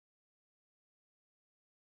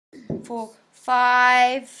4,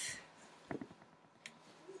 5,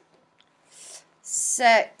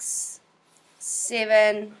 6,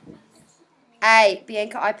 7, 8.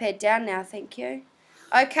 Bianca, iPad down now, thank you.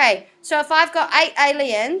 Okay, so if I've got 8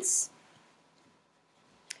 aliens,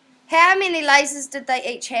 how many lasers did they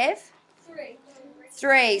each have? 3.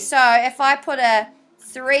 3. So if I put a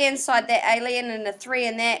 3 inside that alien and a 3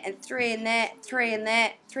 in that and 3 in that, 3 in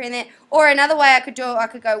that, 3 in that. Or another way I could do it, I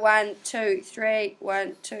could go 1, 2, 3,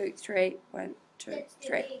 1, 2, 3, 1, 2,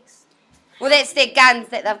 3. Well, that's their guns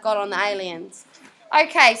that they've got on the aliens.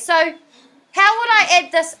 Okay, so how would I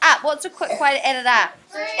add this up? What's a quick way to add it up?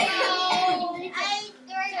 3, 8,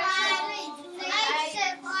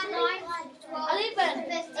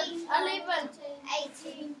 11,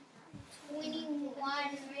 18,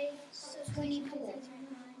 21, 24.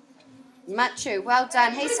 Machu, well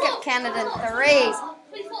done. He skipped counted in 3s.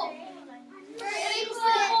 24.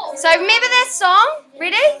 So remember that song?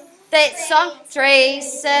 Ready? That song. 3,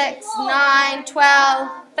 6, 9,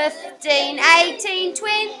 12, 15, 18,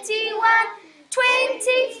 21,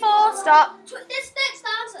 24. Stop. That's the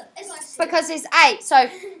answer. It's like 6. Because there's 8. So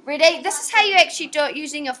ready? This is how you actually do it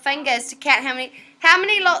using your fingers to count how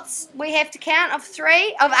many lots we have to count of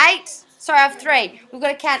 3, of 8. Sorry, of 3. We've got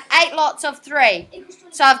to count 8 lots of 3.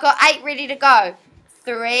 So I've got 8 ready to go.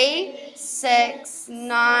 3, 6,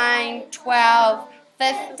 9, 12,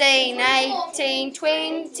 15, 18,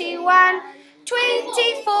 21,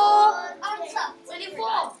 24. Answer.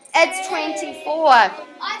 24. It's 24.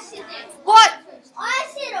 I said that. What? I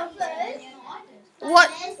said it first.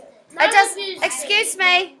 What? It does. Excuse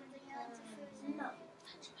me.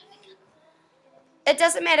 It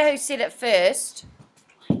doesn't matter who said it first.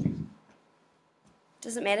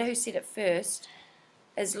 Doesn't matter who said it first,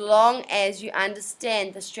 as long as you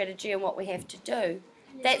understand the strategy and what we have to do.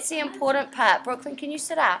 That's the important part. Brooklyn, can you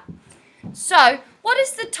sit up? So, what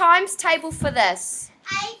is the times table for this?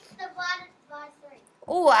 8 divided by 3.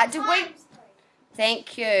 Oh, did we?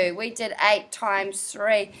 Thank you. We did 8 times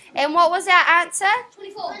 3. And what was our answer?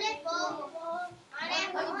 24.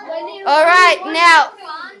 All right, now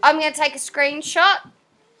I'm going to take a screenshot.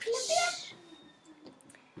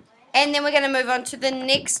 And then we're going to move on to the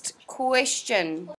next question.